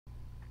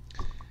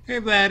Hey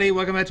everybody,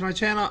 welcome back to my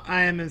channel.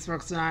 I am Ms.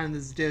 Roxanne and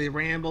this is Daily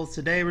Rambles.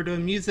 Today we're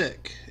doing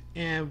music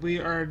and we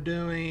are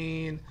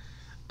doing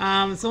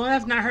someone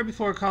I've not heard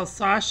before called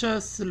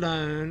Sasha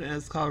Sloan and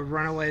it's called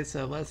Runaway,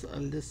 so let's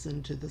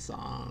listen to the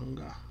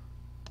song.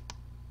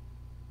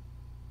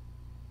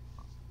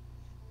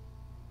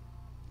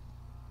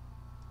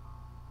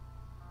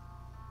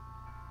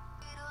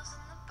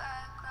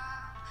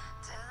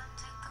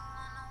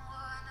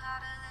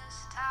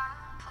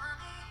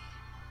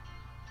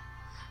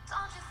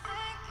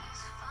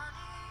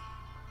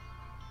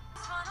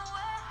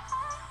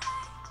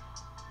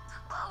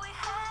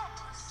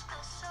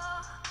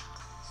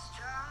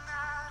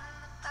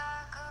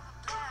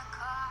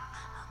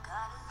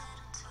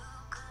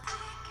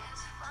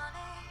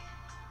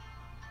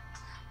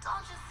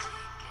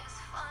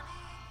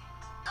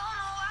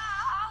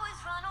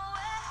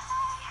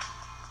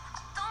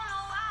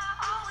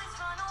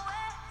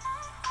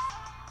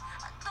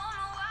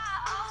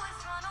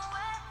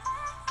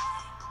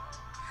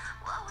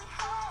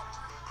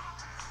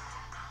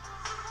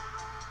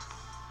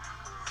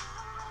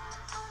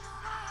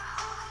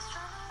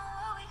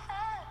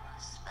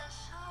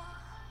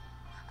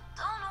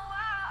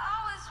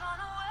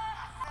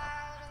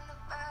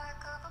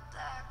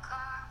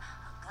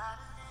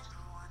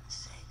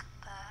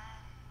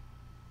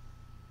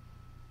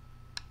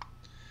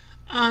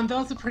 That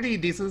was a pretty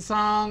decent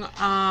song.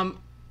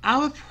 I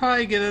would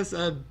probably give this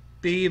a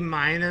B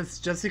minus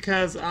just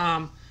because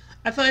I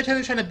feel like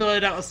they're trying to build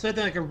it out with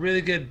expecting like a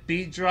really good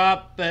beat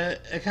drop,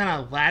 but it kind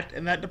of lacked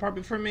in that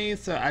department for me,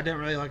 so I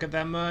didn't really like it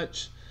that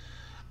much.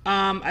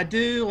 I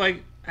do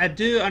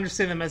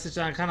understand the message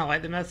and I kind of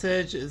like the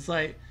message. It's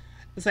like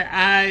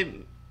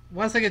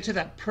once I get to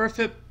that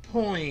perfect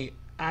point,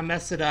 I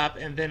mess it up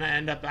and then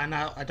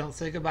I don't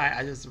say goodbye.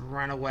 I just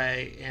run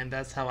away, and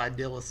that's how I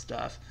deal with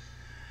stuff.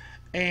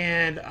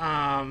 And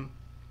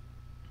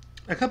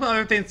a couple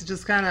other things that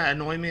just kind of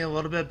annoy me a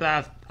little bit,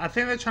 but I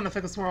think they're trying to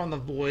focus more on the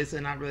voice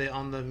and not really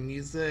on the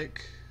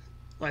music,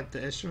 like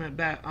the instrument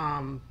back.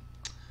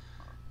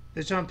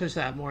 They're trying to push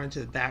that more into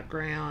the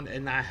background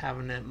and not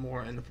having it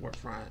more in the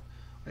forefront,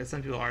 like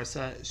some people are.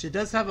 So she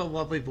does have a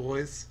lovely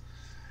voice,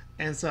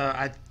 and so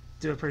I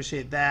do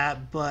appreciate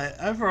that. But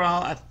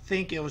overall, I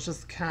think it was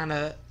just kind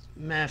of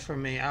meh for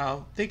me. I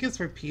don't think it's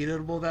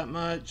repeatable that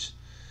much.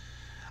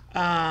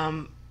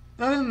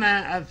 Other than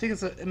that, I think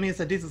it's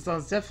a decent song.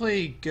 It's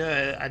definitely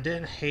good. I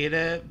didn't hate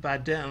it, but I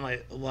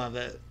didn't love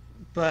it.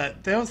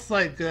 But there was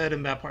good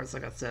and bad parts,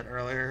 like I said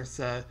earlier.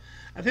 So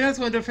I think that's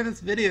what I'm doing for this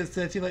video.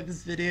 So if you like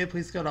this video,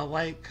 please go to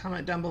like,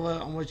 comment down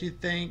below on what you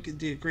think.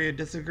 Do you agree or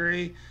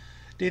disagree?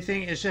 Do you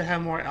think it should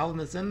have more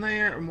elements in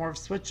there or more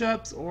switch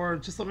ups? Or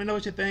just let me know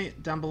what you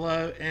think down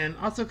below. And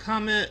also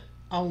comment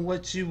on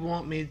what you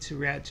want me to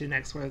react to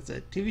next, whether it's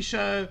a TV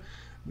show,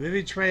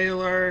 movie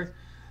trailer,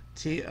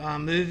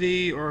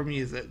 movie, or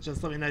music.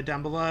 Just let me know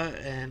down below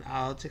and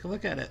I'll take a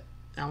look at it.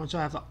 I want you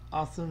to have an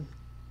awesome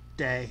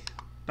day.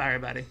 Bye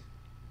everybody.